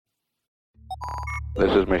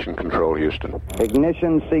This is Mission Control, Houston.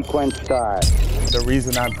 Ignition sequence start. The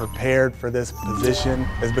reason I'm prepared for this position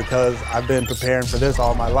is because I've been preparing for this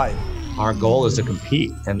all my life. Our goal is to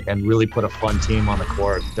compete and really put a fun team on the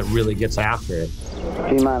court that really gets after it.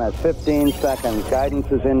 T-minus 15 seconds. Guidance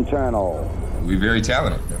is internal. We're very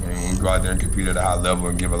talented. I mean, when we go out there and compete at a high level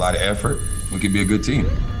and give a lot of effort, we can be a good team.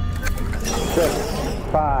 6,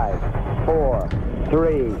 5, 4,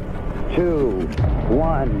 3, 2,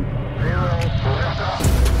 1.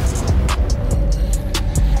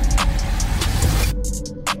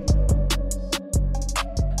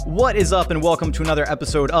 What is up, and welcome to another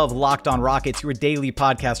episode of Locked On Rockets, your daily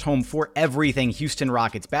podcast home for everything Houston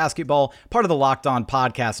Rockets basketball, part of the Locked On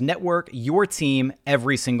Podcast Network, your team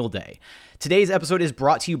every single day. Today's episode is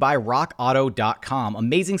brought to you by RockAuto.com.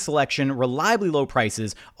 Amazing selection, reliably low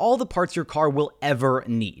prices, all the parts your car will ever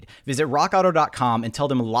need. Visit RockAuto.com and tell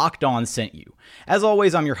them Locked On sent you. As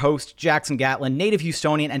always, I'm your host, Jackson Gatlin, native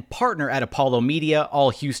Houstonian and partner at Apollo Media, all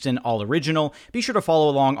Houston, all original. Be sure to follow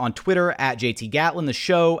along on Twitter at JT Gatlin, the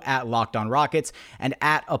show at Locked On Rockets, and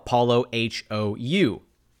at Apollo HOU.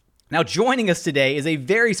 Now, joining us today is a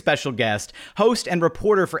very special guest, host and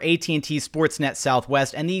reporter for AT&T Sportsnet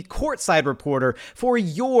Southwest and the Courtside reporter for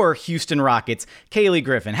your Houston Rockets, Cayleigh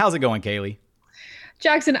Griffin. How's it going, Cayleigh?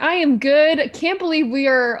 Jackson, I am good. Can't believe we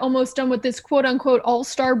are almost done with this quote-unquote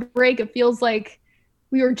all-star break. It feels like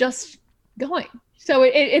we were just going. So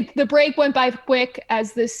the break went by quick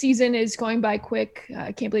as the season is going by quick.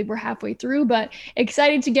 I can't believe we're halfway through, but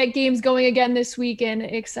excited to get games going again this week and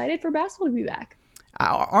excited for basketball to be back.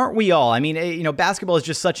 Aren't we all? I mean, basketball is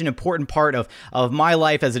just such an important part of my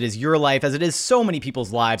life, as it is your life, as it is so many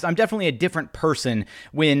people's lives. I'm definitely a different person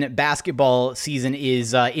when basketball season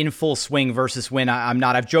is in full swing versus when I'm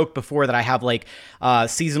not. I've joked before that I have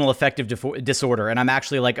seasonal affective disorder, and I'm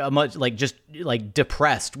actually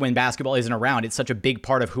depressed when basketball isn't around. It's such a big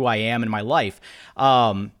part of who I am in my life.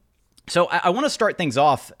 So I want to start things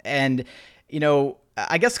off, and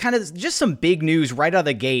I guess kind of just some big news right out of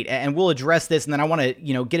the gate, and we'll address this, and then I want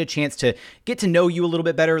to, get a chance to get to know you a little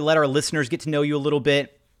bit better, let our listeners get to know you a little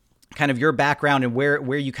bit, kind of your background and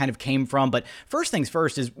where you kind of came from. But first things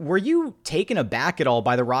first is, were you taken aback at all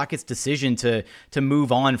by the Rockets' decision to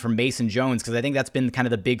move on from Mason Jones? Because I think that's been kind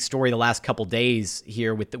of the big story the last couple days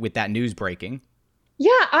here with that news breaking. Yeah,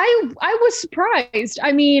 I was surprised.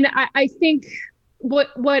 I mean, I think what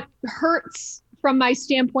hurts from my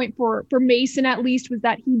standpoint for Mason, at least, was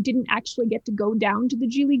that he didn't actually get to go down to the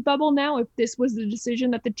G League bubble now, if this was the decision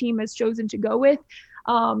that the team has chosen to go with.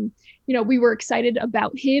 We were excited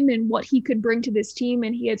about him and what he could bring to this team,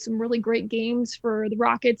 and he had some really great games for the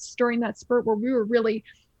Rockets during that spurt where we were really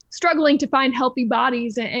struggling to find healthy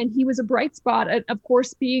bodies, and he was a bright spot. Of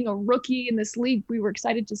course, being a rookie in this league, we were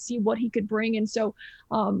excited to see what he could bring, and so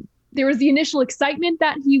there was the initial excitement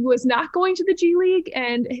that he was not going to the G League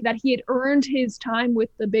and that he had earned his time with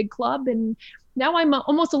the big club. And now I'm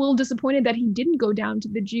almost a little disappointed that he didn't go down to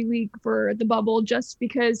the G League for the bubble, just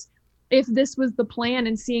because if this was the plan,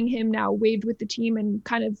 and seeing him now waived with the team and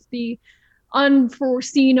kind of the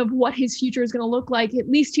unforeseen of what his future is going to look like, at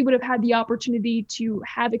least he would have had the opportunity to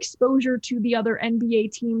have exposure to the other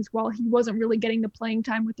NBA teams while he wasn't really getting the playing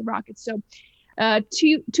time with the Rockets. So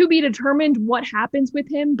to be determined what happens with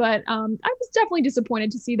him, but I was definitely disappointed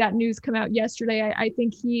to see that news come out yesterday. I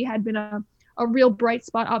think he had been a real bright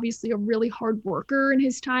spot, obviously a really hard worker in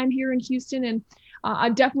his time here in Houston, and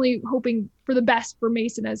I'm definitely hoping for the best for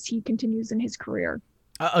Mason as he continues in his career.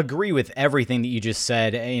 Agree with everything that you just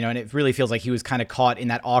said, and it really feels like he was kind of caught in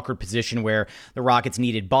that awkward position where the Rockets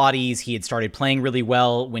needed bodies. He had started playing really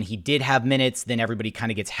well when he did have minutes. Then everybody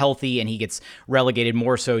kind of gets healthy and he gets relegated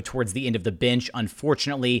more so towards the end of the bench.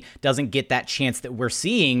 Unfortunately, doesn't get that chance that we're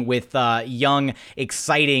seeing with young,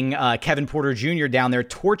 exciting Kevin Porter Jr. down there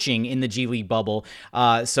torching in the G League bubble.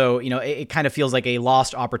 So it kind of feels like a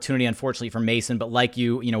lost opportunity, unfortunately, for Mason. But like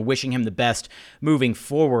you, wishing him the best moving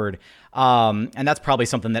forward. And that's probably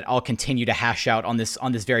something that I'll continue to hash out on this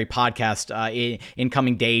very podcast in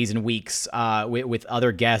coming days and weeks with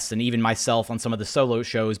other guests and even myself on some of the solo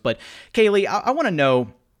shows. But Cayleigh, I want to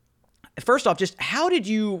know, first off, just how did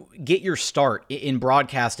you get your start in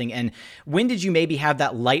broadcasting, and when did you maybe have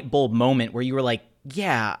that light bulb moment where you were like,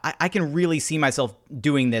 yeah, I can really see myself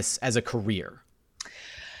doing this as a career?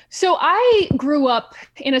 So I grew up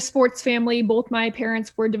in a sports family. Both my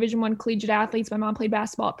parents were Division I collegiate athletes. My mom played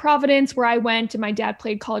basketball at Providence, where I went, and my dad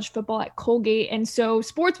played college football at Colgate. And so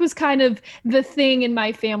sports was kind of the thing in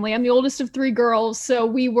my family. I'm the oldest of three girls, so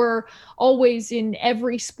we were always in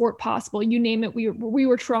every sport possible. You name it, we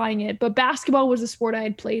were trying it. But basketball was a sport I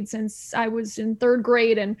had played since I was in third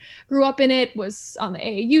grade and grew up in it, was on the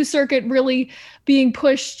AAU circuit, really being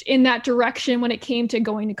pushed in that direction when it came to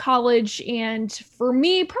going to college. And for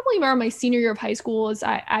me, probably around my senior year of high school, is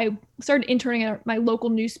I started interning at my local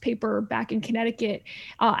newspaper back in Connecticut.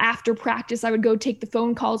 After practice, I would go take the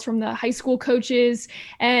phone calls from the high school coaches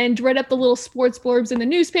and write up the little sports blurbs in the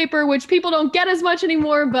newspaper, which people don't get as much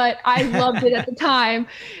anymore, but I loved it at the time.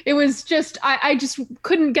 It was just, I just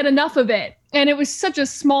couldn't get enough of it. And it was such a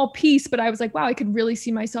small piece, but I was like, wow, I could really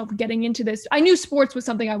see myself getting into this. I knew sports was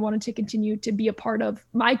something I wanted to continue to be a part of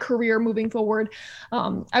my career moving forward.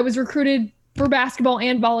 I was recruited for basketball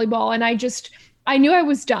and volleyball, and I knew I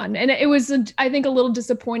was done. And it was, I think, a little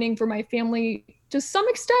disappointing for my family to some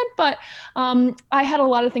extent, but I had a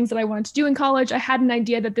lot of things that I wanted to do in college. I had an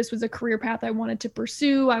idea that this was a career path I wanted to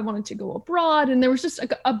pursue. I wanted to go abroad, and there was just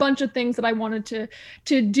a bunch of things that I wanted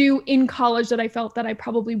to do in college that I felt that I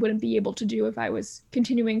probably wouldn't be able to do if I was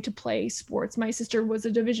continuing to play sports. My sister was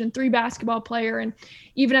a Division III basketball player, and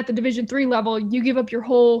even at the Division III level, you give up your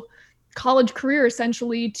whole college career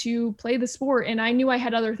essentially to play the sport. And I knew I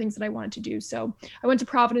had other things that I wanted to do. So I went to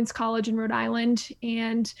Providence College in Rhode Island,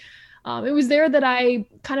 and it was there that I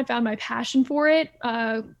kind of found my passion for it.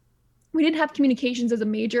 We didn't have communications as a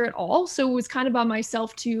major at all, so it was kind of on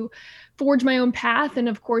myself to forge my own path. And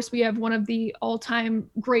of course, we have one of the all-time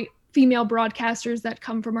great female broadcasters that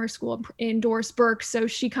come from our school in Doris Burke. So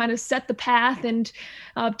she kind of set the path, and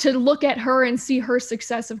to look at her and see her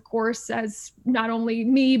success, of course, as not only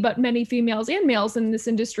me, but many females and males in this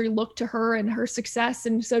industry look to her and her success.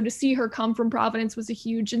 And so to see her come from Providence was a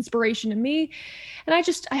huge inspiration to me. And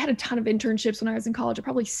I had a ton of internships when I was in college,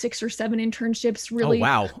 probably 6 or 7 internships, really.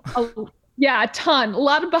 Oh, wow. Yeah, a ton. A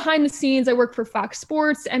lot of behind the scenes. I worked for Fox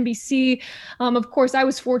Sports, NBC. Of course, I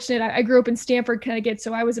was fortunate. I grew up in Stamford, Connecticut,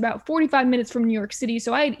 so I was about 45 minutes from New York City.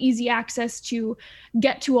 So I had easy access to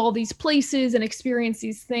get to all these places and experience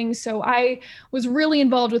these things. So I was really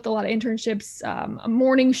involved with a lot of internships, a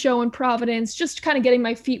morning show in Providence, just kind of getting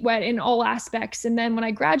my feet wet in all aspects. And then when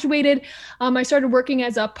I graduated, I started working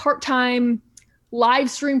as a part-time live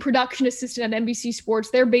stream production assistant at NBC Sports.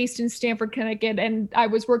 They're based in Stamford, Connecticut, and I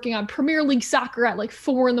was working on Premier League soccer at like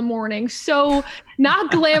 4 a.m. So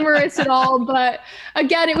not glamorous at all, but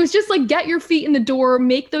again, it was just like, get your feet in the door,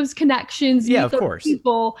 make those connections, meet those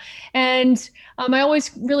people. And I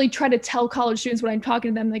always really try to tell college students when I'm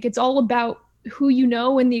talking to them, like, it's all about who you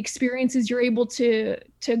know and the experiences you're able to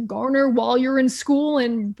garner while you're in school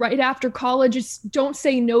and right after college. Just don't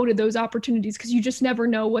say no to those opportunities, because you just never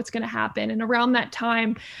know what's going to happen. And around that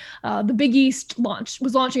time, the Big East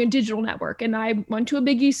was launching a digital network, and I went to a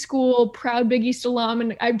Big East school, proud Big East alum,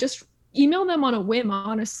 and I just emailed them on a whim,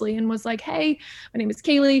 honestly, and was like, hey, my name is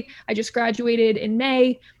Cayleigh. I just graduated in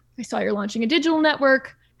May. I saw you're launching a digital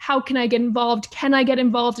network. How can I get involved? Can I get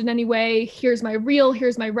involved in any way? Here's my reel.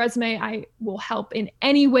 Here's my resume. I will help in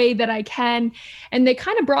any way that I can. And they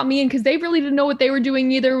kind of brought me in because they really didn't know what they were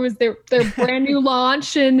doing either. It was their brand new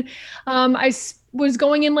launch. And I was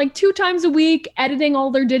going in like 2 times a week, editing all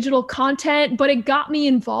their digital content, but it got me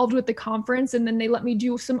involved with the conference. And then they let me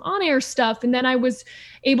do some on-air stuff. And then I was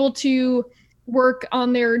able to work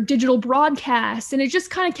on their digital broadcasts, and it just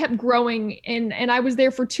kind of kept growing. And I was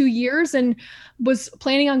there for 2 years and was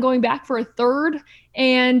planning on going back for a third.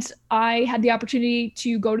 And I had the opportunity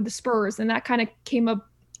to go to the Spurs, and that kind of came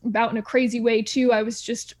about in a crazy way too. I was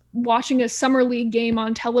just watching a summer league game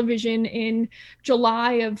on television in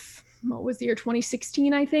July of, what was the year,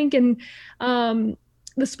 2016, I think. And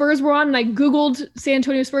the Spurs were on, and I Googled San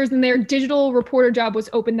Antonio Spurs, and their digital reporter job was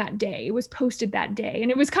open that day. It was posted that day.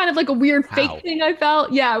 And it was kind of like a weird fake thing, I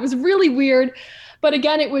felt. Yeah, it was really weird. But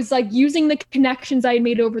again, it was like using the connections I had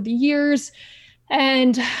made over the years.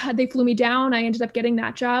 And they flew me down. I ended up getting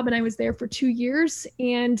that job, and I was there for 2 years.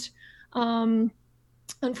 And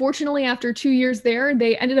unfortunately, after 2 years there,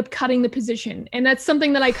 they ended up cutting the position. And that's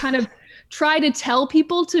something that I kind of try to tell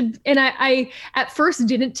people to, and I at first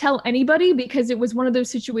didn't tell anybody, because it was one of those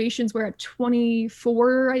situations where at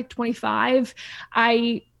 24, 25,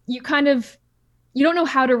 you don't know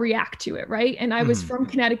how to react to it, right? And I was from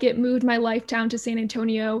Connecticut, moved my life down to San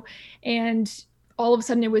Antonio, and all of a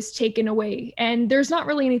sudden it was taken away. And there's not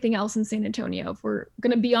really anything else in San Antonio, if we're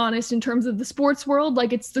going to be honest, in terms of the sports world.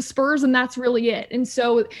 Like, it's the Spurs and that's really it. And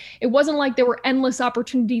so it wasn't like there were endless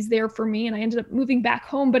opportunities there for me, and I ended up moving back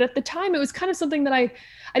home. But at the time, it was kind of something that I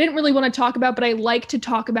didn't really want to talk about, but I like to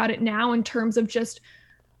talk about it now in terms of just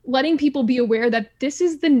letting people be aware that this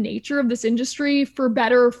is the nature of this industry, for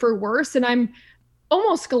better or for worse. And I'm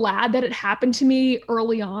almost glad that it happened to me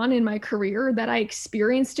early on in my career, that I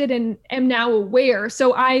experienced it and am now aware.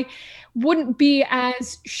 So I wouldn't be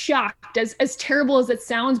as shocked, as terrible as it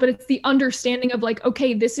sounds, but it's the understanding of like,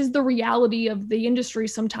 okay, this is the reality of the industry.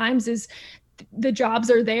 Sometimes is the jobs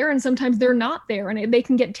are there and sometimes they're not there, and they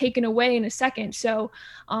can get taken away in a second. So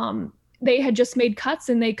they had just made cuts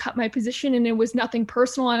and they cut my position, and it was nothing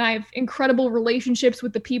personal. And I have incredible relationships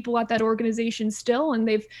with the people at that organization still, and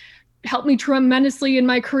they've helped me tremendously in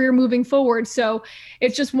my career moving forward. So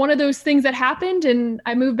it's just one of those things that happened, and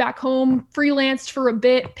I moved back home, freelanced for a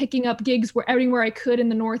bit, picking up gigs anywhere I could in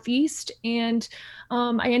the Northeast. And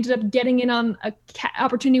I ended up getting in on an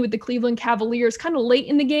opportunity with the Cleveland Cavaliers kind of late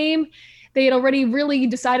in the game. They had already really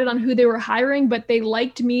decided on who they were hiring, but they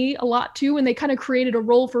liked me a lot too, and they kind of created a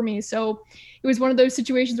role for me. So it was one of those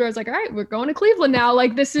situations where I was like, all right, we're going to Cleveland now.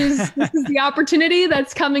 Like, this is the opportunity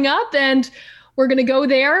that's coming up, and we're going to go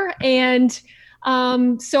there. And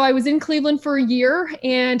so I was in Cleveland for a year,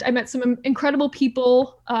 and I met some incredible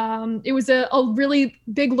people. It was a really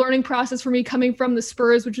big learning process for me, coming from the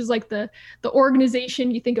Spurs, which is like the organization.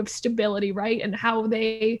 You think of stability, right? And how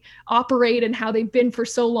they operate and how they've been for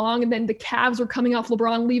so long. And then the Cavs were coming off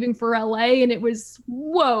LeBron leaving for LA, and it was,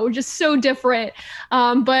 whoa, just so different.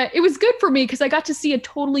 But it was good for me because I got to see a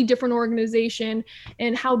totally different organization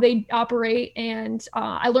and how they operate. And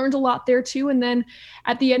I learned a lot there too. And then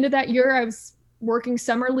at the end of that year, I was working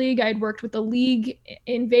summer league. I'd worked with the league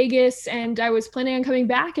in Vegas, and I was planning on coming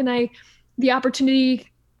back, and the opportunity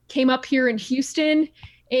came up here in Houston,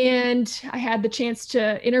 and I had the chance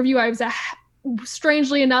to interview. I was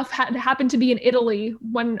strangely enough happened to be in Italy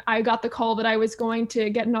when I got the call that I was going to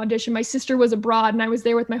get an audition. My sister was abroad, and I was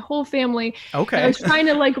there with my whole family. Okay. I was trying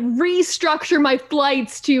to like restructure my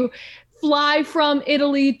flights to fly from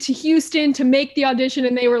Italy to Houston to make the audition.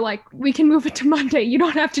 And they were like, we can move it to Monday. You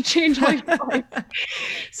don't have to change my flight.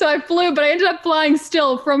 So I flew, but I ended up flying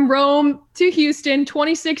still from Rome to Houston,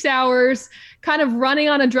 26 hours, kind of running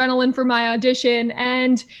on adrenaline for my audition.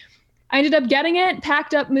 And I ended up getting it,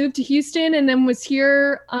 packed up, moved to Houston, and then was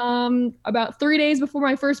here about 3 days before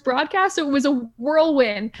my first broadcast. So it was a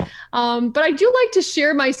whirlwind. But I do like to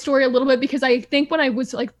share my story a little bit, because I think when I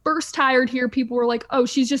was like first hired here, people were like, oh,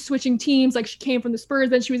 she's just switching teams. Like, she came from the Spurs,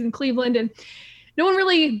 then she was in Cleveland, and no one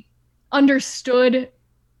really understood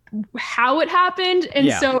how it happened.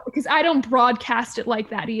 And so, because I don't broadcast it like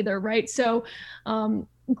that either, right? So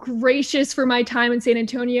gracious for my time in San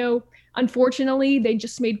Antonio. Unfortunately, they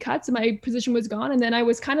just made cuts and my position was gone. And then I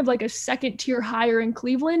was kind of like a second tier hire in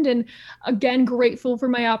Cleveland, and again, grateful for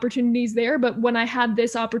my opportunities there. But when I had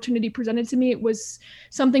this opportunity presented to me, it was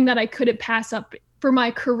something that I couldn't pass up for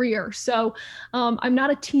my career. So I'm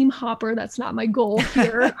not a team hopper. That's not my goal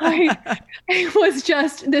here.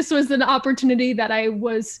 This was an opportunity that I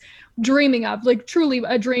was dreaming of, like truly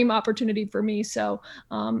a dream opportunity for me. So,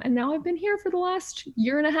 and now I've been here for the last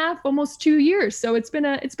year and a half, almost 2 years. So it's been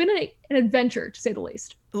an adventure, to say the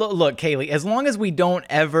least. Look, Cayleigh, as long as we don't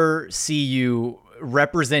ever see you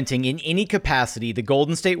representing in any capacity the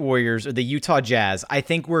Golden State Warriors or the Utah Jazz, I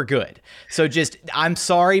think we're good. So I'm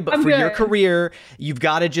sorry, but for your career, you've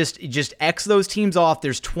got to just X those teams off.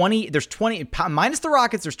 There's 20 minus the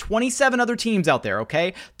Rockets. There's 27 other teams out there.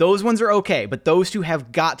 Okay. Those ones are okay, but those two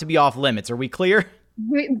have got to be off limits. Are we clear?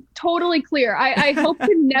 Totally clear. I hope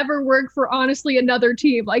to never work for honestly another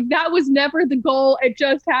team. Like, that was never the goal. It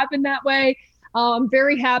just happened that way. I'm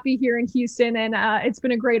very happy here in Houston, and it's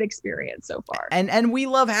been a great experience so far. And we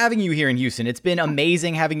love having you here in Houston. It's been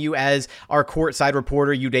amazing having you as our courtside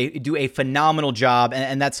reporter. You do a phenomenal job,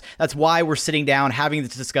 and that's why we're sitting down having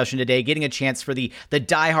this discussion today, getting a chance for the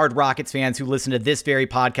diehard Rockets fans who listen to this very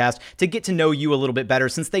podcast to get to know you a little bit better,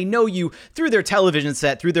 since they know you through their television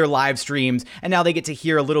set, through their live streams, and now they get to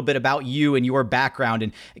hear a little bit about you and your background.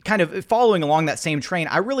 And kind of following along that same train,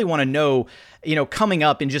 I really want to know, coming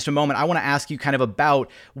up in just a moment, I want to ask you kind of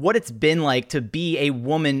about what it's been like to be a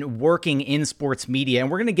woman working in sports media.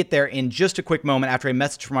 And we're going to get there in just a quick moment after a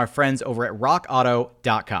message from our friends over at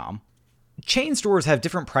rockauto.com. Chain stores have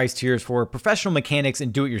different price tiers for professional mechanics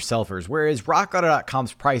and do-it-yourselfers, whereas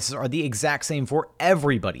RockAuto.com's prices are the exact same for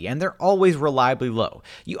everybody, and they're always reliably low.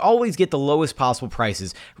 You always get the lowest possible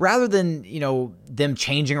prices, rather than, them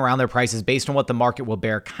changing around their prices based on what the market will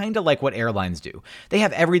bear, kind of like what airlines do. They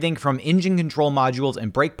have everything from engine control modules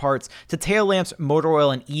and brake parts to tail lamps, motor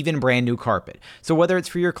oil, and even brand new carpet. So whether it's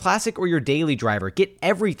for your classic or your daily driver, get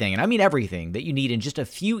everything, and I mean everything, that you need in just a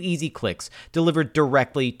few easy clicks, delivered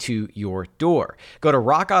directly to your door. Go to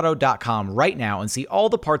rockauto.com right now and see all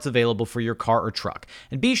the parts available for your car or truck.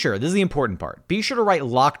 And be sure, this is the important part, be sure to write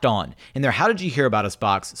Locked On in their How Did You Hear About Us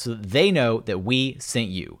box so that they know that we sent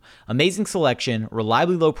you. Amazing selection,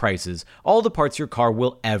 reliably low prices, all the parts your car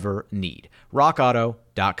will ever need.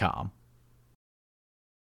 rockauto.com.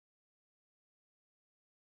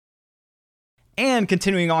 And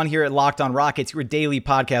continuing on here at Locked On Rockets, your daily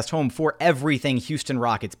podcast home for everything Houston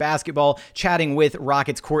Rockets basketball, chatting with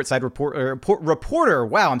Rockets Courtside reporter.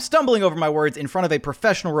 Wow, I'm stumbling over my words in front of a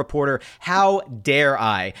professional reporter. How dare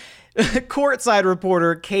I? Courtside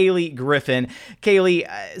reporter Cayleigh Griffin. Cayleigh,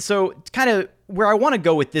 so kind of where I want to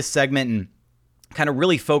go with this segment and kind of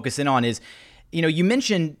really focus in on is, you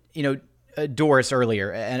mentioned, Doris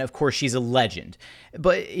earlier, and of course she's a legend,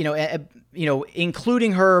 but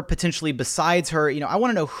including her, potentially besides her, I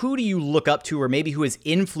want to know, who do you look up to, or maybe who has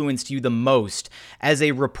influenced you the most as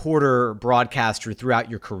a reporter, broadcaster throughout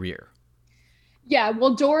your career? Yeah,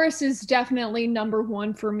 well, Doris is definitely number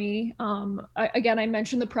one for me. Again, I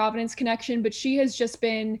mentioned the Providence connection, but she has just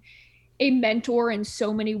been a mentor in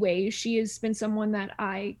so many ways. She has been someone that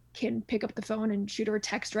I can pick up the phone and shoot her a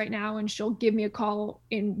text right now, and she'll give me a call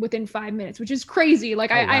within 5 minutes, which is crazy.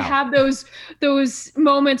 Like, I have those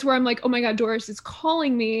moments where I'm like, oh my God, Doris is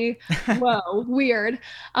calling me. Whoa, weird.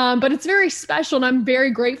 But it's very special, and I'm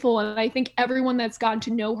very grateful. And I think everyone that's gotten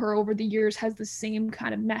to know her over the years has the same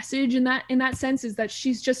kind of message in that sense, is that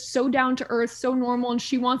she's just so down to earth, so normal, and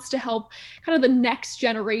she wants to help kind of the next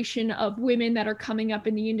generation of women that are coming up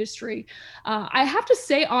in the industry. I have to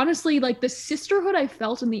say, honestly, like, the sisterhood I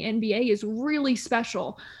felt in the NBA is really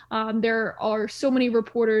special. There are so many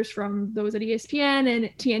reporters, from those at ESPN and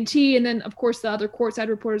TNT, and then of course the other Courtside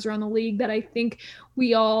reporters around the league, that I think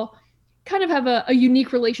we all kind of have a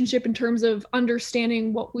unique relationship in terms of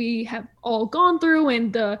understanding what we have all gone through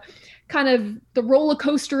and the kind of the roller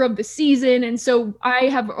coaster of the season. And so I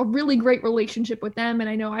have a really great relationship with them. And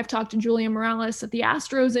I know I've talked to Julia Morales at the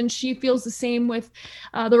Astros, and she feels the same with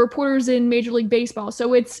the reporters in Major League Baseball.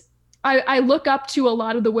 So I look up to a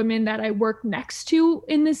lot of the women that I work next to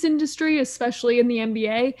in this industry, especially in the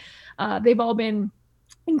NBA. They've all been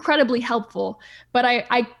incredibly helpful, but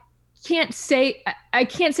I can't say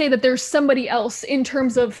that there's somebody else in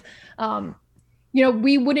terms of,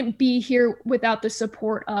 we wouldn't be here without the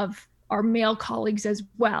support of our male colleagues as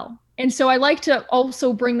well. And so I like to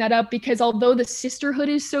also bring that up, because although the sisterhood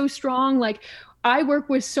is so strong, like, I work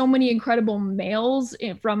with so many incredible males,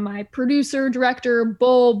 from my producer, director,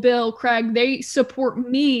 Bull, Bill, Craig. They support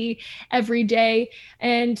me every day.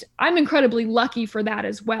 And I'm incredibly lucky for that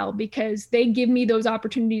as well, because they give me those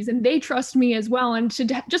opportunities and they trust me as well. And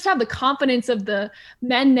to just have the confidence of the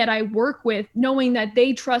men that I work with, knowing that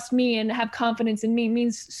they trust me and have confidence in me,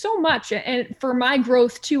 means so much. And for my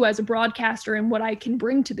growth too, as a broadcaster, and what I can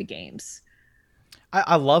bring to the games.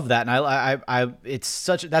 I love that, and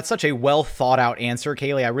that's such a well thought out answer,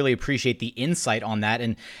 Cayleigh. I really appreciate the insight on that,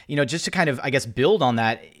 and just to kind of, I guess, build on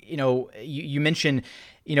that. You mentioned,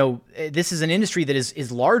 this is an industry that is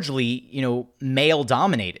largely male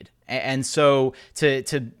dominated, and so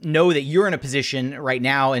to know that you're in a position right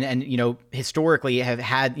now, and historically have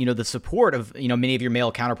had the support of many of your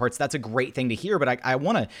male counterparts. That's a great thing to hear. But I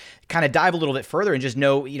want to kind of dive a little bit further and just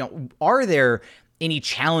know, are there any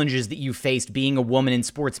challenges that you faced being a woman in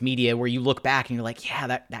sports media where you look back and you're like, yeah,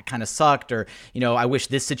 that kind of sucked, or, I wish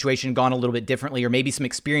this situation had gone a little bit differently, or maybe some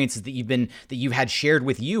experiences that you've had shared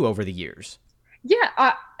with you over the years?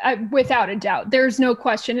 Yeah, I, without a doubt, there's no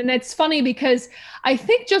question. And it's funny because I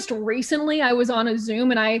think just recently I was on a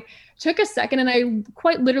Zoom and I took a second and I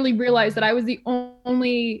quite literally realized that I was the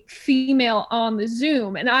only female on the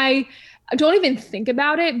Zoom. And I don't even think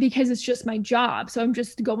about it because it's just my job. So I'm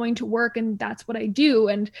just going to work and that's what I do.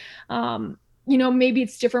 And, maybe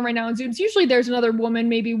it's different right now in Zooms. Usually there's another woman,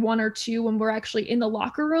 maybe one or two when we're actually in the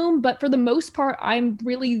locker room. But for the most part, I'm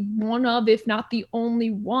really one of, if not the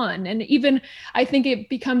only one. And even, I think it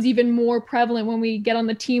becomes even more prevalent when we get on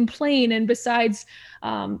the team plane. And besides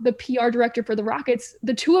the PR director for the Rockets,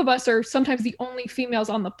 the two of us are sometimes the only females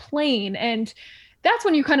on the plane. And that's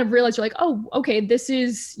when you kind of realize you're like, oh, okay, this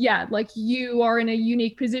is, like you are in a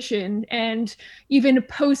unique position. And even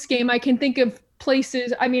post game, I can think of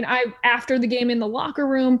places. I mean, after the game in the locker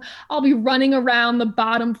room, I'll be running around the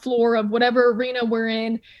bottom floor of whatever arena we're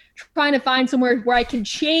in, trying to find somewhere where I can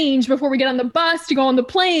change before we get on the bus to go on the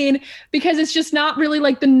plane, because it's just not really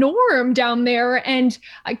like the norm down there. And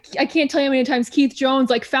I can't tell you how many times Keith Jones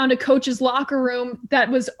like found a coach's locker room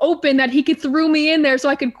that was open that he could throw me in there so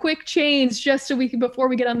I could quick change just so we could, before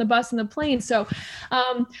we get on the bus and the plane. So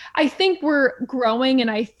I think we're growing,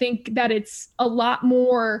 and I think that it's a lot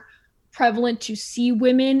more prevalent to see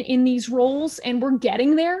women in these roles, and we're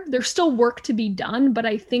getting there. There's still work to be done, but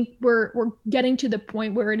I think we're getting to the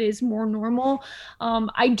point where it is more normal.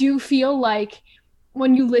 I do feel like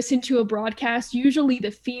when you listen to a broadcast, usually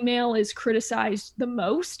the female is criticized the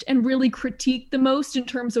most and really critiqued the most in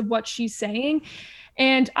terms of what she's saying.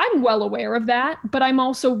 And I'm well aware of that, but I'm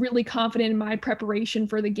also really confident in my preparation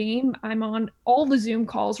for the game. I'm on all the Zoom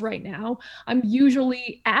calls right now. I'm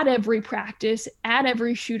usually at every practice, at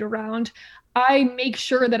every shoot around. I make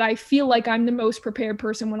sure that I feel like I'm the most prepared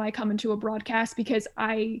person when I come into a broadcast, because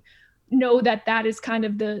I know that that is kind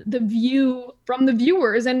of the view from the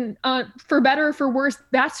viewers, and for better or for worse,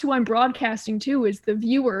 that's who I'm broadcasting to, is the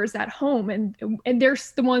viewers at home, and they're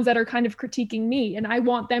the ones that are kind of critiquing me, and I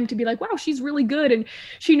want them to be like, wow, she's really good and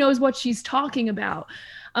she knows what she's talking about.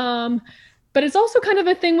 But it's also kind of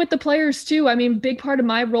a thing with the players too. I mean, big part of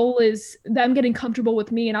my role is them getting comfortable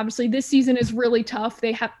with me. And obviously this season is really tough.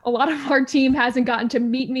 A lot of our team hasn't gotten to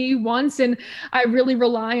meet me once. And I really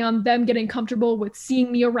rely on them getting comfortable with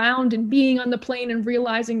seeing me around and being on the plane and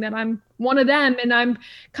realizing that I'm one of them. And I'm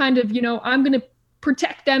kind of, I'm going to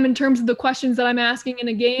protect them in terms of the questions that I'm asking in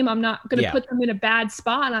a game. I'm not going to put them in a bad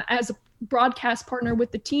spot as a broadcast partner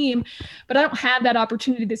with the team, but I don't have that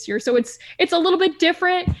opportunity this year. So it's a little bit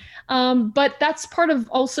different. But that's part of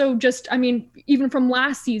also just, I mean, even from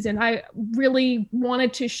last season, I really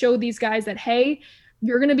wanted to show these guys that, hey,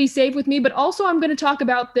 you're going to be safe with me, but also I'm going to talk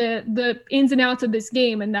about the ins and outs of this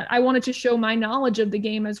game, and that I wanted to show my knowledge of the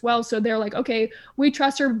game as well. So they're like, okay, we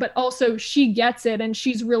trust her, but also she gets it and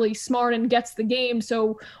she's really smart and gets the game.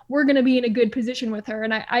 So we're going to be in a good position with her.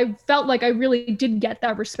 And I felt like I really did get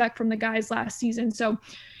that respect from the guys last season. So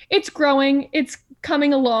it's growing, it's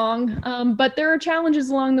coming along, but there are challenges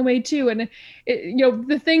along the way too. And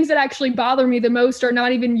the things that actually bother me the most are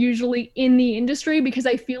not even usually in the industry, because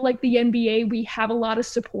I feel like the NBA, we have a lot of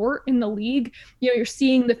support in the league. You're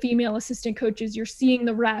seeing the female assistant coaches, you're seeing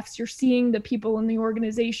the refs, you're seeing the people in the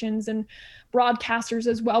organizations and broadcasters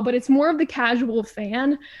as well, but it's more of the casual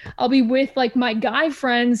fan. I'll be with like my guy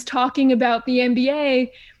friends talking about the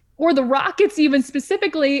NBA or the Rockets even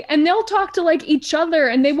specifically, and they'll talk to like each other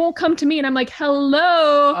and they won't come to me. And I'm like,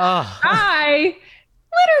 hello, I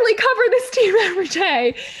literally cover this team every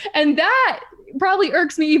day. And that probably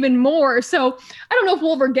irks me even more. So I don't know if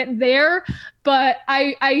we'll ever get there, but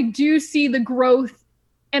I do see the growth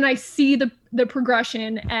and I see the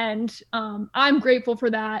progression, and I'm grateful for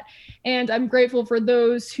that. And I'm grateful for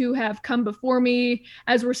those who have come before me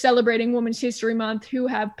as we're celebrating Women's History Month, who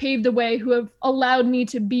have paved the way, who have allowed me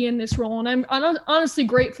to be in this role. And I'm honestly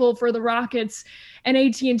grateful for the Rockets and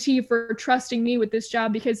AT&T for trusting me with this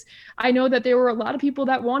job, because I know that there were a lot of people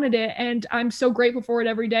that wanted it, and I'm so grateful for it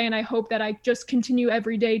every day. And I hope that I just continue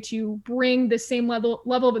every day to bring the same level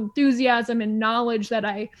of enthusiasm and knowledge that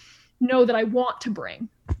I know that I want to bring.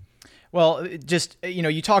 Well, just,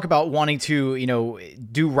 you talk about wanting to,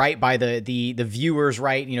 do right by the viewers,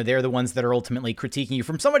 right? They're the ones that are ultimately critiquing you.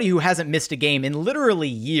 From somebody who hasn't missed a game in literally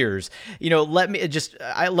years, let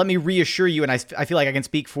me reassure you, and I feel like I can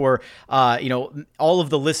speak for, all of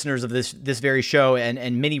the listeners of this very show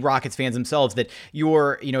and many Rockets fans themselves, that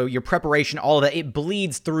your preparation, all of that, it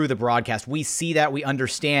bleeds through the broadcast. We see that, we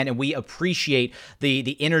understand, and we appreciate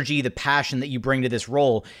the energy, the passion that you bring to this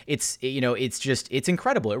role. It's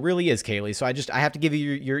incredible. It really is, Cayleigh. So I have to give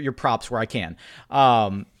you your props where I can.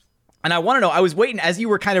 And I want to know, I was waiting as you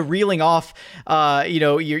were kind of reeling off,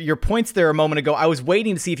 your points there a moment ago. I was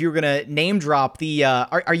waiting to see if you were going to name drop the,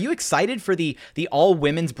 are you excited for the all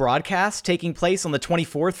women's broadcast taking place on the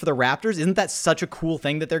 24th for the Raptors? Isn't that such a cool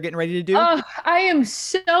thing that they're getting ready to do? Oh, I am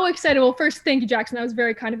so excited. Well, first, thank you, Jackson. That was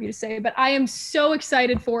very kind of you to say, but I am so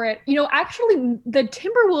excited for it. Actually the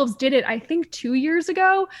Timberwolves did it, I think 2 years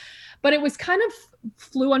ago, but it was kind of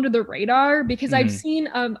flew under the radar because I've seen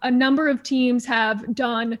a number of teams have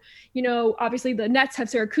done, obviously the Nets have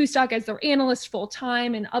Sarah Kustok as their analyst full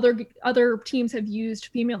time, and other teams have used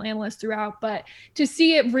female analysts throughout. But to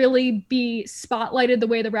see it really be spotlighted the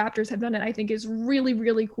way the Raptors have done it, I think is really,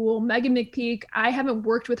 really cool. Megan McPeak, I haven't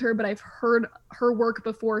worked with her, but I've heard her work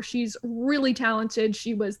before. She's really talented.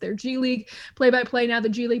 She was their G League play-by-play, now the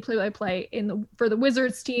G League play-by-play for the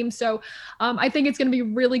Wizards team. So I think it's going to be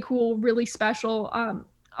really cool, really special.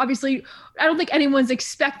 Obviously, I don't think anyone's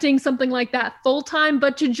expecting something like that full-time,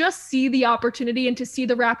 but to just see the opportunity and to see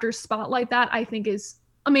the Raptors spotlight that, I think is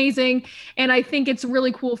amazing. And I think it's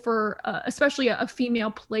really cool for especially a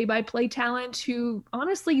female play-by-play talent who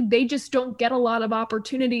honestly, they just don't get a lot of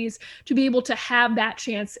opportunities. To be able to have that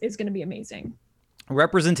chance is going to be amazing.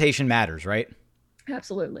 Representation matters, right?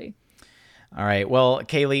 Absolutely. All right. Well,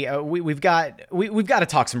 Cayleigh, we've got to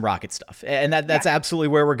talk some Rocket stuff, and that's absolutely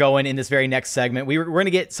where we're going in this very next segment. We're going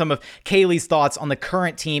to get some of Cayleigh's thoughts on the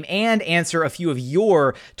current team and answer a few of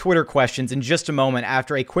your Twitter questions in just a moment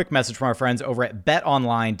after a quick message from our friends over at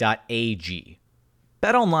betonline.ag.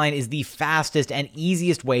 BetOnline is the fastest and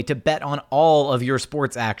easiest way to bet on all of your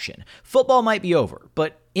sports action. Football might be over,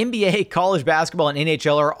 but NBA, college basketball, and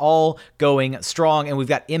NHL are all going strong, and we've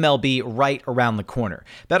got MLB right around the corner.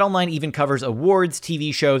 BetOnline even covers awards,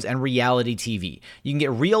 TV shows, and reality TV. You can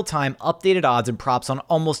get real-time updated odds and props on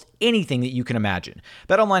almost anything that you can imagine.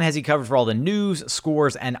 BetOnline has you covered for all the news,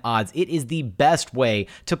 scores, and odds. It is the best way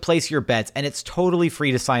to place your bets, and it's totally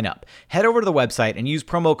free to sign up. Head over to the website and use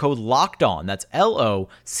promo code LOCKEDON, that's LOCKEDON,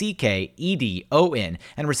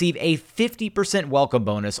 and receive a 50% welcome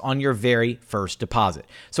bonus on your very first deposit.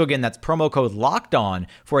 So again, that's promo code Locked On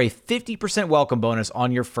for a 50% welcome bonus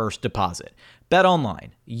on your first deposit. Bet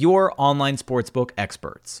Online, your online sportsbook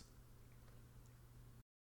experts.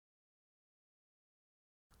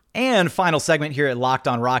 And final segment here at Locked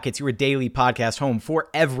On Rockets, your daily podcast home for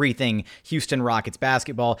everything Houston Rockets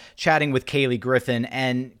basketball, chatting with Cayleigh Griffin.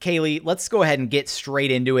 And Cayleigh, let's go ahead and get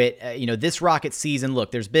straight into it. This Rockets season,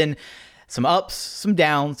 look, there's been some ups, some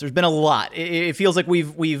downs. There's been a lot. It feels like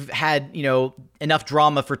we've had, enough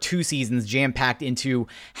drama for 2 seasons jam-packed into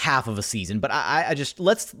half of a season. But I just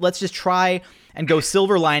let's just try and go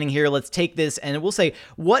silver lining here. Let's take this and we'll say,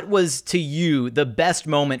 what was to you the best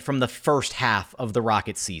moment from the first half of the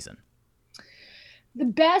Rockets season? The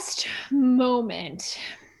best moment.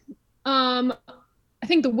 I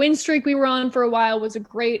think the win streak we were on for a while was a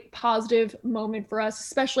great positive moment for us,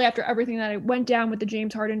 especially after everything that went down with the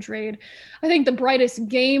James Harden trade. I think the brightest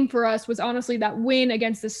game for us was honestly that win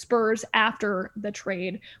against the Spurs after the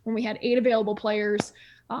trade when we had 8 available players.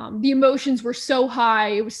 The emotions were so high.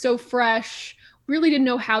 It was so fresh. Really didn't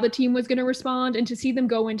know how the team was going to respond. And to see them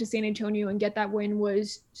go into San Antonio and get that win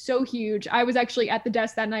was so huge. I was actually at the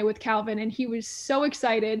desk that night with Calvin, and he was so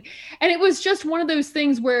excited. And it was just one of those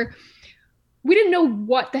things where we didn't know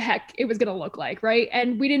what the heck it was going to look like, right?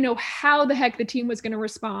 And we didn't know how the heck the team was going to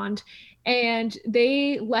respond. And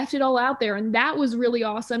they left it all out there. And that was really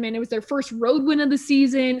awesome. And it was their first road win of the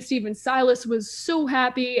season. Steven Silas was so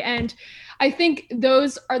happy. And I think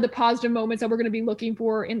those are the positive moments that we're going to be looking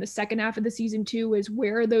for in the second half of the season too, is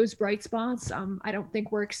where are those bright spots? I don't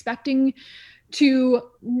think we're expecting to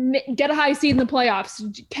get a high seed in the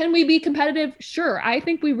playoffs. Can we be competitive? Sure. I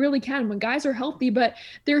think we really can when guys are healthy, but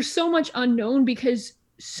there's so much unknown because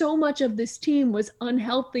so much of this team was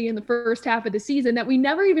unhealthy in the first half of the season that we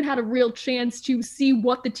never even had a real chance to see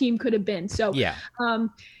what the team could have been. So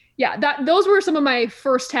those were some of my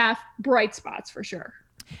first half bright spots for sure.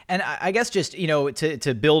 And I guess just,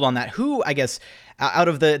 to build on that, who, I guess, out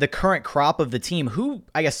of the current crop of the team, who,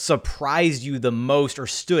 I guess, surprised you the most or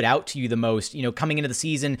stood out to you the most, coming into the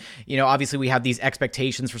season? Obviously we have these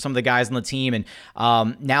expectations for some of the guys on the team. And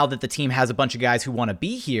now that the team has a bunch of guys who want to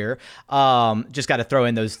be here, just got to throw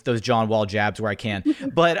in those John Wall jabs where I can.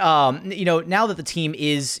 But, now that the team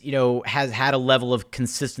is, has had a level of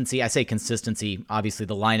consistency, I say consistency, obviously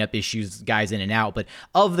the lineup issues, guys in and out, but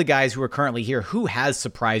of the guys who are currently here, who has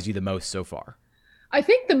surprised you the most so far? I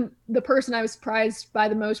think the person I was surprised by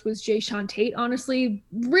the most was Jayshawn Tate, honestly,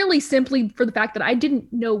 really simply for the fact that I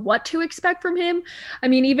didn't know what to expect from him. I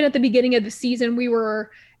mean, even at the beginning of the season, we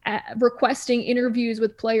were requesting interviews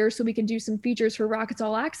with players so we could do some features for Rockets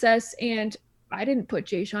All Access. And I didn't put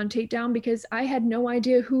Jayshawn Tate down because I had no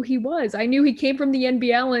idea who he was. I knew he came from the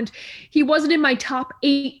NBL, and he wasn't in my top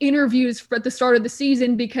 8 interviews at the start of the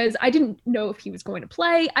season because I didn't know if he was going to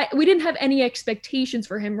play. We didn't have any expectations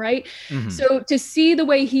for him, right? Mm-hmm. So to see the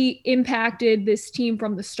way he impacted this team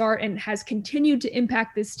from the start and has continued to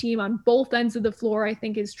impact this team on both ends of the floor, I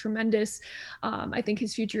think is tremendous. I think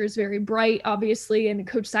his future is very bright, obviously, and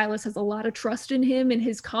Coach Silas has a lot of trust in him, and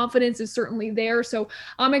his confidence is certainly there. So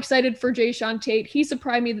I'm excited for Jayshawn Tate. He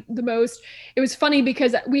surprised me the most. It was funny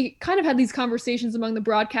because we kind of had these conversations among the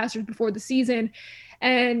broadcasters before the season,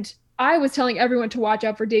 and I was telling everyone to watch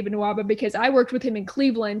out for David Nwaba because I worked with him in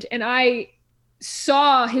Cleveland, and I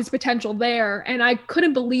saw his potential there, and I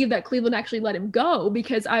couldn't believe that Cleveland actually let him go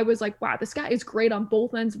because I was like, wow, this guy is great on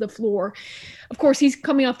both ends of the floor. Of course, he's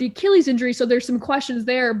coming off the Achilles injury, so there's some questions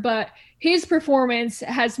there, but his performance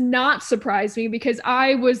has not surprised me because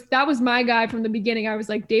that was my guy from the beginning. I was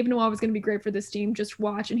like, David Noah was going to be great for this team. Just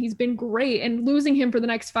watch. And he's been great. And losing him for the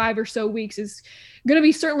next 5 or so weeks is going to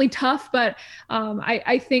be certainly tough. But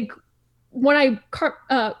I think when I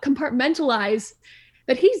compartmentalize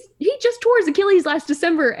that he just tore his Achilles last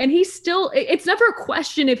December, and it's never a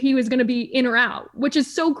question if he was going to be in or out, which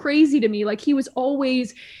is so crazy to me. Like, he was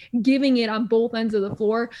always giving it on both ends of the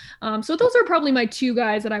floor. So those are probably my 2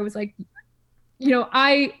 guys that I was like,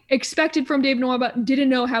 I expected from David Noah, but didn't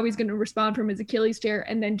know how he's going to respond from his Achilles tear.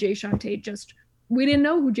 And then Jayshawn Tate, we didn't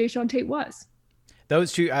know who Jayshawn Tate was.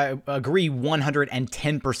 Those 2, I agree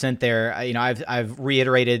 110% there. I've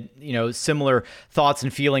reiterated, similar thoughts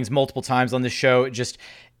and feelings multiple times on the show. Just,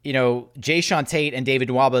 Jayshawn Tate and David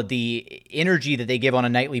Nwaba, the energy that they give on a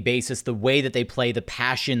nightly basis, the way that they play, the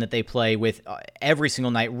passion that they play with every single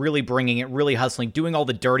night, really bringing it, really hustling, doing all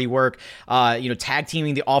the dirty work, tag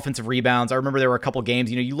teaming the offensive rebounds. I remember there were a couple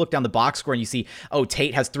games, you look down the box score and you see,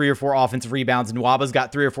 Tate has 3 or 4 offensive rebounds and Nwaba's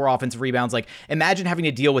got 3 or 4 offensive rebounds. Like, imagine having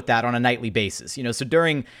to deal with that on a nightly basis, so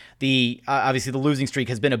during the, obviously the losing streak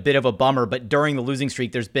has been a bit of a bummer, but during the losing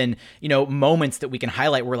streak, there's been, moments that we can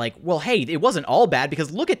highlight where like, well, hey, it wasn't all bad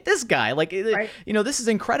because look at this guy. Like, right. This is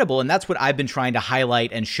incredible. And that's what I've been trying to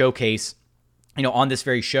highlight and showcase, on this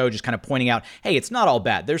very show, just kind of pointing out, hey, it's not all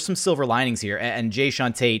bad. There's some silver linings here. And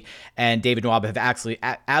Jayshawn Tate and David Nwaba have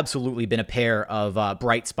absolutely been a pair of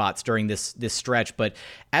bright spots during this stretch. But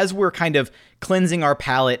as we're kind of cleansing our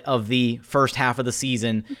palate of the first half of the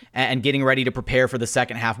season and getting ready to prepare for the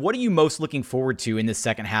second half, what are you most looking forward to in this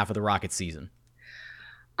second half of the Rockets season?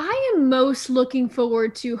 I am most looking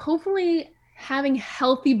forward to hopefully having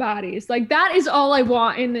healthy bodies. Like, that is all I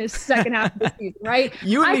want in this second half of the season, right?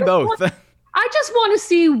 You and me both. I just want to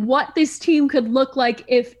see what this team could look like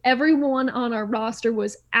if everyone on our roster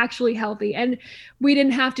was actually healthy and we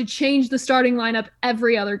didn't have to change the starting lineup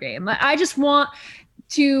every other game. I just want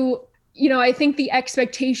to, I think the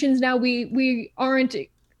expectations now, we aren't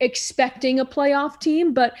expecting a playoff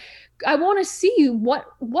team, but I want to see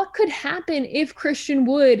what could happen if Christian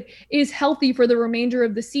Wood is healthy for the remainder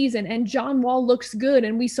of the season and John Wall looks good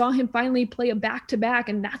and we saw him finally play a back-to-back,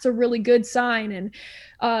 and that's a really good sign. And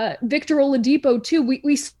Victor Oladipo too.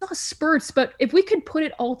 We saw spurts, but if we could put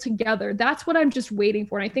it all together, that's what I'm just waiting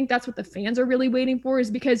for. And I think that's what the fans are really waiting for, is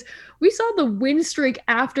because we saw the win streak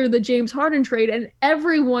after the James Harden trade and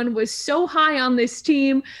everyone was so high on this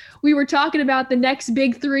team. We were talking about the next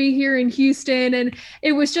big 3 here in Houston, and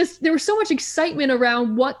it was just, there was so much excitement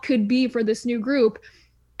around what could be for this new group.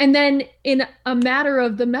 And then in a matter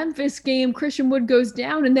of the Memphis game, Christian Wood goes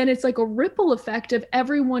down, and then it's like a ripple effect of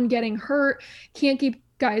everyone getting hurt, can't keep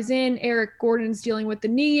guys in. Eric Gordon's dealing with the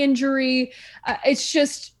knee injury. It's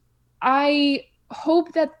just, I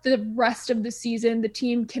hope that the rest of the season, the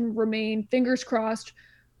team can remain, fingers crossed,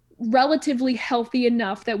 relatively healthy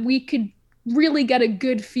enough that we could really get a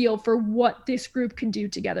good feel for what this group can do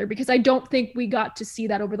together, because I don't think we got to see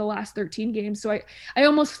that over the last 13 games. So I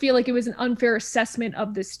almost feel like it was an unfair assessment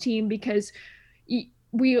of this team because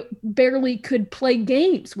we barely could play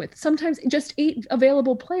games with sometimes just 8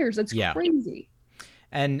 available players. That's crazy.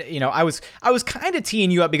 And, I was kind of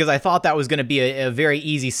teeing you up because I thought that was going to be a very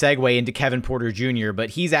easy segue into Kevin Porter Jr., but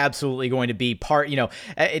he's absolutely going to be part,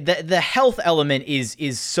 the health element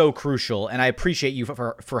is so crucial. And I appreciate you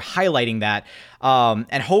for highlighting that.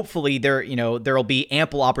 And hopefully there'll be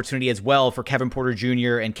ample opportunity as well for Kevin Porter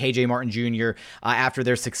Jr. and KJ Martin Jr. After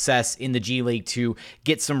their success in the G League to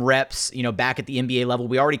get some reps, back at the NBA level.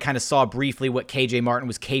 We already kind of saw briefly what KJ Martin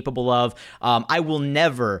was capable of. I will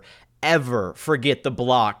never ever forget the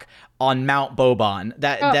block on Mount Boban.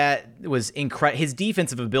 That was incredible. His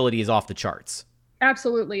defensive ability is off the charts.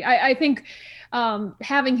 Absolutely. I think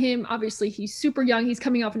having him, obviously he's super young. He's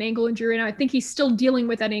coming off an ankle injury, and I think he's still dealing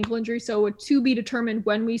with that ankle injury. So to be determined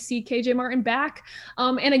when we see KJ Martin back.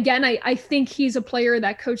 And again, I think he's a player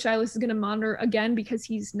that Coach Silas is going to monitor again because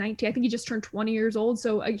he's 19. I think he just turned 20 years old.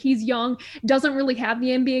 So he's young, doesn't really have the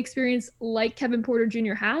NBA experience like Kevin Porter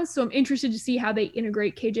Jr. has. So I'm interested to see how they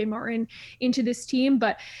integrate KJ Martin into this team.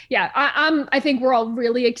 But yeah, I think we're all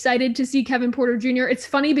really excited to see Kevin Porter Jr. It's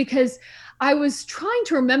funny because I was trying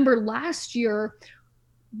to remember last year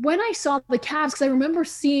when I saw the Cavs, because I remember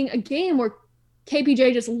seeing a game where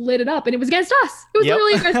KPJ just lit it up, and it was against us. It was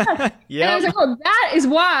literally against us. And I was like, oh, that is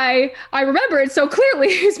why I remember it so clearly,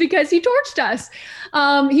 is because he torched us.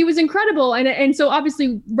 He was incredible. And so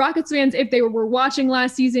obviously Rockets fans, if they were watching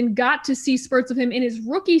last season, got to see spurts of him in his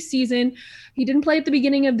rookie season. He didn't play at the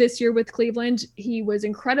beginning of this year with Cleveland. He was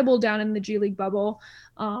incredible down in the G League bubble.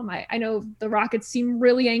 I know the Rockets seem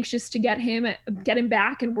really anxious to get him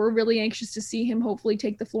back, and we're really anxious to see him hopefully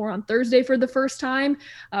take the floor on Thursday for the first time.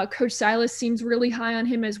 Coach Silas seems really high on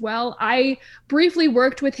him as well. I briefly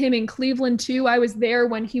worked with him in Cleveland too. I was there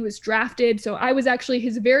when he was drafted. So I was actually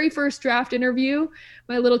his very first draft interview,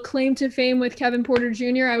 my little claim to fame with Kevin Porter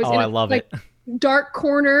Jr. I love it. Dark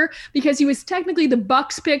corner because he was technically the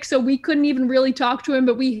Bucks pick, so we couldn't even really talk to him,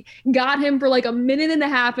 but we got him for like a minute and a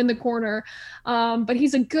half in the corner. But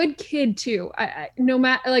he's a good kid too. No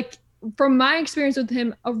matter, like, from my experience with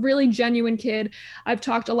him, a really genuine kid. I've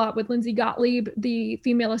talked a lot with Lindsay Gottlieb, the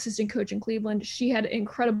female assistant coach in Cleveland. She had an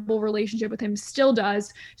incredible relationship with him, still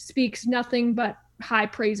does, speaks nothing but high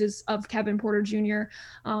praises of Kevin Porter Jr.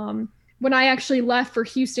 When I actually left for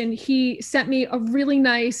Houston, he sent me a really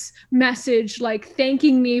nice message, like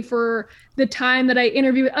thanking me for the time that I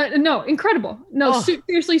interviewed. No, incredible. No,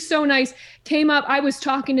 seriously, so nice. Came up. I was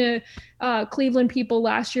talking to Cleveland people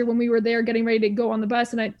last year when we were there getting ready to go on the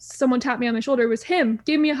bus, and someone tapped me on my shoulder. It was him.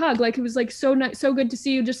 Gave me a hug. Like, it was like so nice, so good to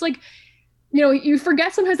see you. Just like, you know, you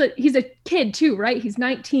forget sometimes that he's a kid too, right? He's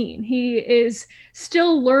 19. He is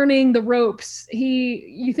still learning the ropes.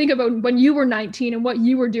 You think about when you were 19 and what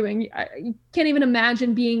you were doing. You can't even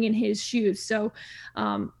imagine being in his shoes. So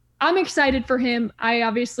I'm excited for him. I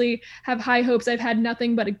obviously have high hopes. I've had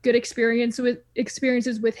nothing but a good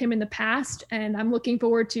experiences with him in the past, and I'm looking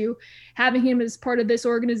forward to having him as part of this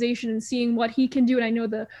organization and seeing what he can do. And I know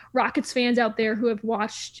the Rockets fans out there who have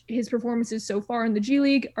watched his performances so far in the G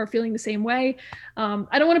League are feeling the same way.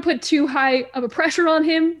 I don't want to put too high of a pressure on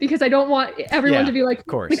him because I don't want everyone to be like,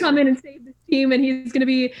 to come in and save this team and he's going to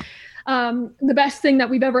be the best thing that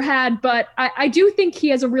we've ever had. But I do think he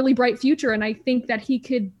has a really bright future, and I think that he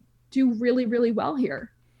could do really, really well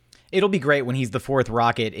here. It'll be great when he's the fourth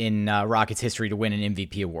Rocket in Rockets history to win an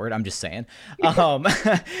MVP award. I'm just saying. All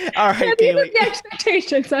right, Cayleigh. The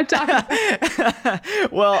expectations I'm talking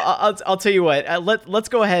about. Well, I'll tell you what. Let's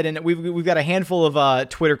go ahead, and we've got a handful of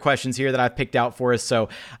Twitter questions here that I've picked out for us. So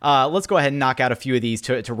let's go ahead and knock out a few of these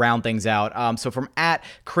to round things out. So from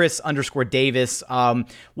 @Chris_Davis,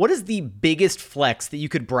 what is the biggest flex that you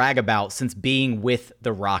could brag about since being with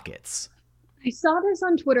the Rockets? I saw this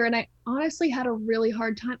on Twitter, and I honestly had a really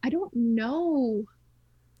hard time. I don't know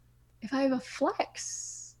if I have a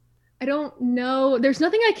flex. I don't know. There's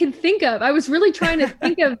nothing I can think of. I was really trying to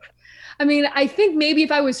think of, I mean, I think maybe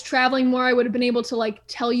if I was traveling more, I would have been able to like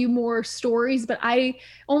tell you more stories, but I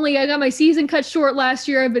got my season cut short last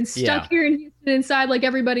year. I've been stuck here in Houston inside like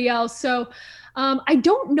everybody else. So I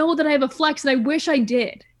don't know that I have a flex, and I wish I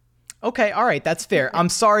did. Okay, all right, that's fair. I'm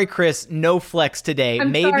sorry, Chris, no flex today.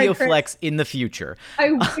 Maybe a flex in the future.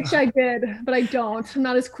 I wish I did, but I don't. I'm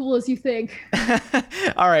not as cool as you think.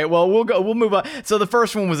 All right, well, we'll move on. So the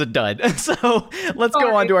first one was a dud. So let's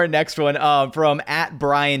go on to our next one from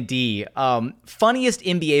 @Brian D. Funniest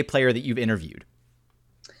NBA player that you've interviewed?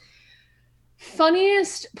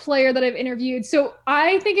 Funniest player that I've interviewed. So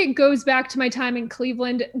I think it goes back to my time in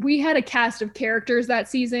Cleveland. We had a cast of characters that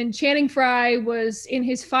season. Channing Frye was in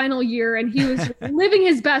his final year, and he was living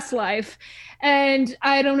his best life. And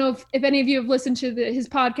I don't know if any of you have listened to his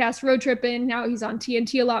podcast, Road Trippin'. Now he's on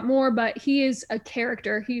TNT a lot more, but he is a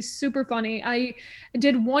character. He's super funny. I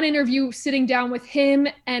did one interview sitting down with him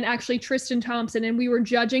and actually Tristan Thompson, and we were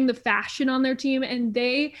judging the fashion on their team, and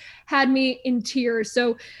they had me in tears.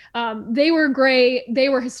 So they were great. They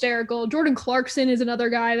were hysterical. Jordan Clarkson is another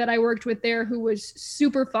guy that I worked with there who was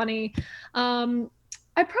super funny. I'd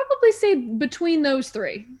probably say between those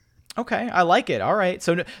three. Okay, I like it. All right,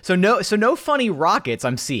 so no funny Rockets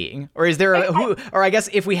I'm seeing, or is there or I guess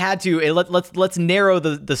if we had to, let's narrow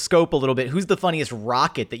the scope a little bit. Who's the funniest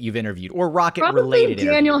Rocket that you've interviewed, or Rocket related?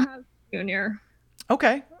 Daniel House Jr.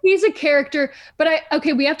 Okay. He's a character, but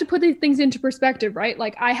we have to put these things into perspective, right?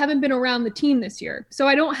 Like, I haven't been around the team this year, so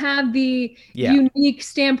I don't have the unique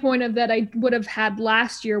standpoint of that I would have had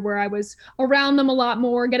last year, where I was around them a lot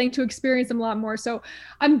more, getting to experience them a lot more. So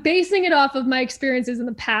I'm basing it off of my experiences in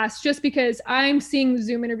the past, just because I'm seeing the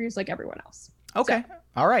Zoom interviews like everyone else. Okay. So,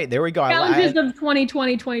 all right, there we go. Challenges of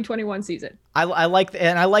 2020, 2021 season. I like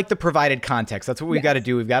the provided context. That's what we've got to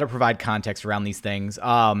do. We've got to provide context around these things.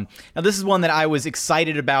 Now, this is one that I was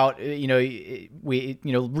excited about. Reading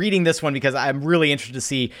this one, because I'm really interested to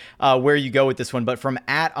see where you go with this one. But from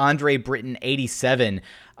 @AndreBritton87,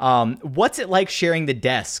 what's it like sharing the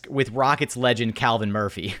desk with Rockets legend Calvin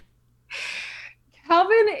Murphy?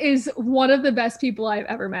 Calvin is one of the best people I've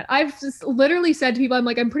ever met. I've just literally said to people,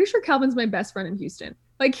 I'm pretty sure Calvin's my best friend in Houston.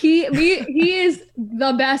 Like, he is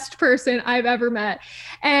the best person I've ever met.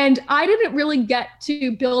 And I didn't really get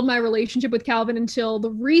to build my relationship with Calvin until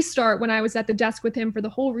the restart, when I was at the desk with him for the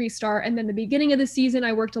whole restart. And then the beginning of the season,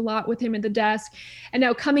 I worked a lot with him at the desk. And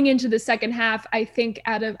now coming into the second half, I think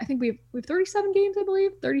we have 37 games, I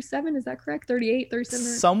believe. 37, is that correct? 38, 37?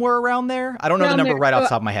 Somewhere around there. I don't know the number right off the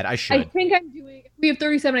top of my head. I should. We have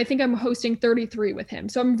 37. I think I'm hosting 33 with him.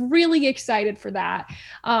 So I'm really excited for that.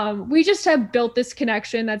 We just have built this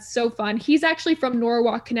connection that's so fun. He's actually from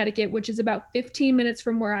Norwalk, Connecticut, which is about 15 minutes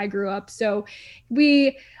from where I grew up. So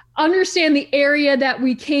we understand the area that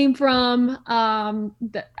we came from.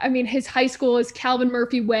 His high school is Calvin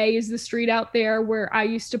Murphy Way, is the street out there where I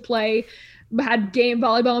used to play, had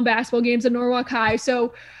volleyball and basketball games at Norwalk High.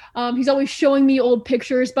 So he's always showing me old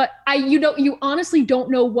pictures, but you honestly don't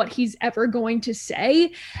know what he's ever going to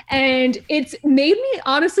say. And it's made me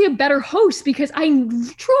honestly a better host, because I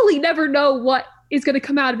truly never know what is going to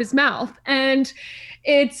come out of his mouth. And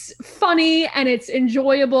it's funny and it's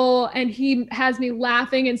enjoyable, and he has me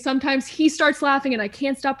laughing, and sometimes he starts laughing and I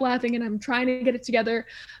can't stop laughing, and I'm trying to get it together.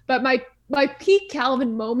 But my peak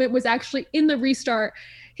Calvin moment was actually in the restart.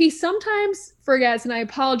 He sometimes forgets, and I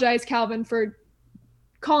apologize, Calvin, for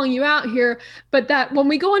calling you out here, but that when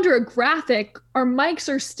we go under a graphic, our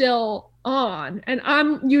mics are still on, and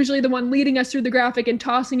I'm usually the one leading us through the graphic and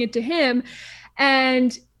tossing it to him,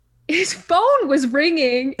 and his phone was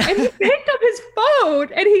ringing, and he picked up his phone,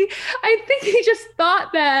 and I think he just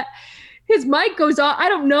thought that his mic goes off. I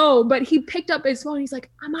don't know, but he picked up his phone. He's like,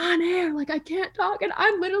 I'm on air, like I can't talk. And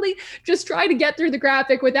I'm literally just trying to get through the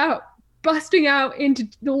graphic without busting out into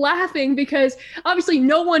laughing, because obviously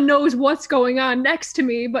no one knows what's going on next to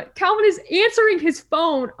me, but Calvin is answering his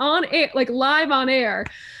phone on air, like live on air.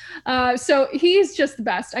 So he's just the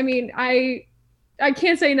best. I mean, I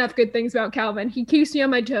can't say enough good things about Calvin. He keeps me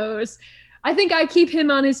on my toes. I think I keep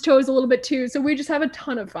him on his toes a little bit too. So we just have a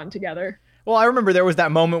ton of fun together. Well, I remember there was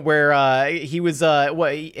that moment where he was, what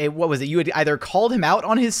was it? You had either called him out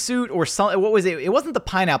on his suit or something. What was it? It wasn't the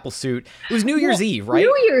pineapple suit. It was New Year's Eve, right?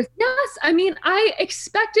 New Year's, yes. I mean, I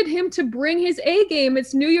expected him to bring his A game.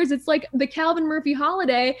 It's New Year's. It's like the Calvin Murphy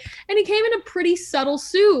holiday. And he came in a pretty subtle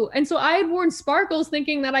suit. And so I had worn sparkles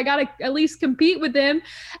thinking that I got to at least compete with him.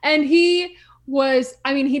 And he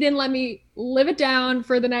didn't let me live it down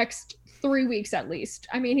for the next 3 weeks at least.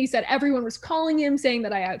 I mean, he said everyone was calling him saying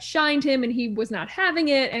that I outshined him and he was not having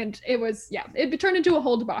it. And it was, it turned into a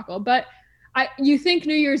whole debacle. But you think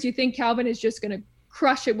New Year's, you think Calvin is just going to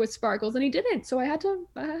crush it with sparkles, and he didn't. So I had to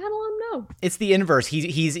let him know. It's the inverse.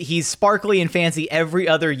 He's sparkly and fancy every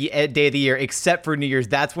other day of the year except for New Year's.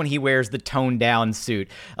 That's when he wears the toned down suit.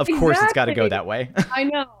 Of course, it's got to go that way. I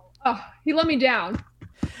know. Oh, he let me down.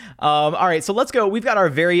 All right, so let's go. We've got our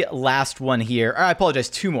very last one here. I apologize.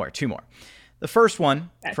 Two more. The first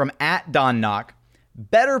one from @DonKnock.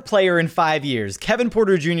 Better player in 5 years, Kevin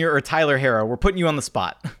Porter Jr. or Tyler Herro? We're putting you on the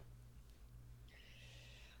spot.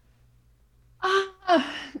 I'm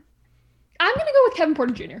going to go with Kevin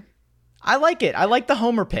Porter Jr. I like it. I like the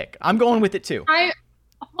homer pick. I'm going with it too.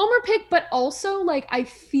 Homer pick, but also like I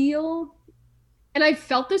feel, and I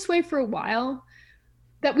felt this way for a while,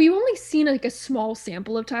 that we've only seen like a small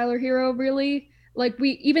sample of Tyler Herro, really. Like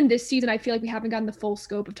even this season, I feel like we haven't gotten the full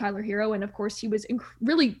scope of Tyler Herro. And of course, he was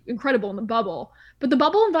really incredible in the bubble. But the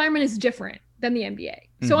bubble environment is different than the NBA.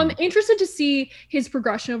 So I'm interested to see his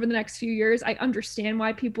progression over the next few years. I understand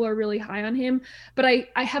why people are really high on him, but I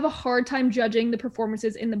have a hard time judging the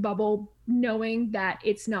performances in the bubble, knowing that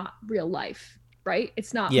it's not real life, right?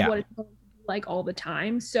 It's not what it's like all the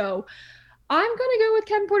time. So I'm going to go with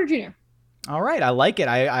Kevin Porter Jr. All right. I like it.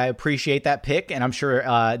 I appreciate that pick, and I'm sure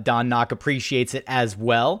Don Knock appreciates it as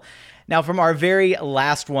well. Now, from our very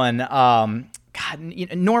last one,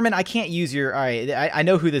 Norman, I can't use your, all right, I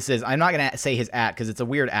know who this is. I'm not going to say his @ because it's a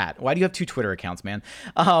weird @ Why do you have 2 Twitter accounts, man?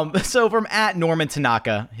 So from @Norman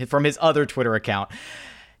Tanaka, from his other Twitter account,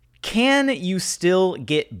 can you still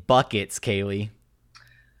get buckets, Cayleigh?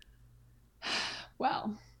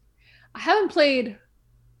 Well, I haven't played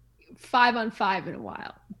 5-on-5 in a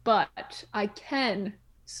while, but I can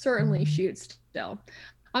certainly shoot still.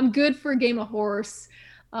 I'm good for a game of horse.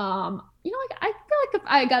 I feel like if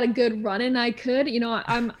I got a good run in, I could.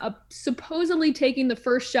 I'm supposedly taking the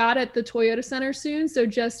first shot at the Toyota Center soon, so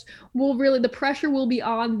the pressure will be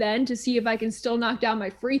on then to see if I can still knock down my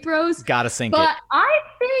free throws. Gotta sink but it. I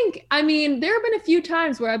think, there have been a few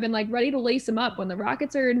times where I've been like ready to lace them up when the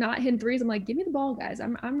Rockets are not hitting threes. I'm like, give me the ball, guys.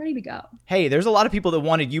 I'm ready to go. Hey, there's a lot of people that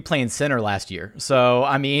wanted you playing center last year, so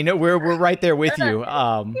we're right there with you.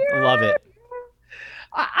 Love it.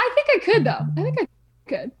 I think I could though. I think I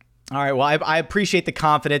could. All right. Well, I appreciate the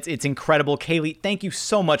confidence. It's incredible. Cayleigh, thank you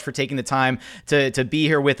so much for taking the time to be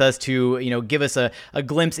here with us to, give us a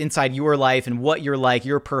glimpse inside your life and what you're like,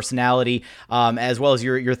 your personality, as well as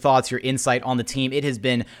your thoughts, your insight on the team. It has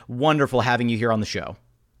been wonderful having you here on the show.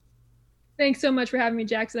 Thanks so much for having me,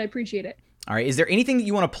 Jackson. I appreciate it. All right. Is there anything that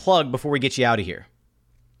you want to plug before we get you out of here?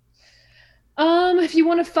 If you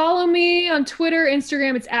want to follow me on Twitter,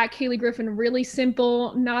 Instagram, it's @Cayleigh Griffin. Really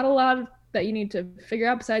simple. Not a lot that you need to figure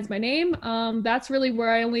out besides my name. That's really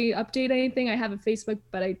where I only update anything. I have a Facebook,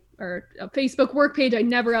 or a Facebook work page. I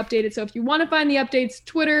never update it. So if you want to find the updates,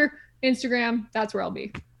 Twitter, Instagram, that's where I'll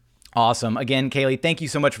be. Awesome. Again, Cayleigh, thank you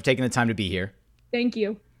so much for taking the time to be here. Thank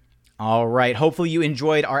you. All right. Hopefully you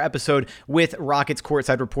enjoyed our episode with Rockets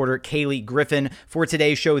Courtside reporter Cayleigh Griffin. For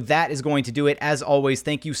today's show, that is going to do it. As always,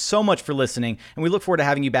 thank you so much for listening, and we look forward to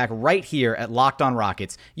having you back right here at Locked On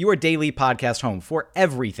Rockets, your daily podcast home for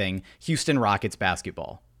everything Houston Rockets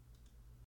basketball.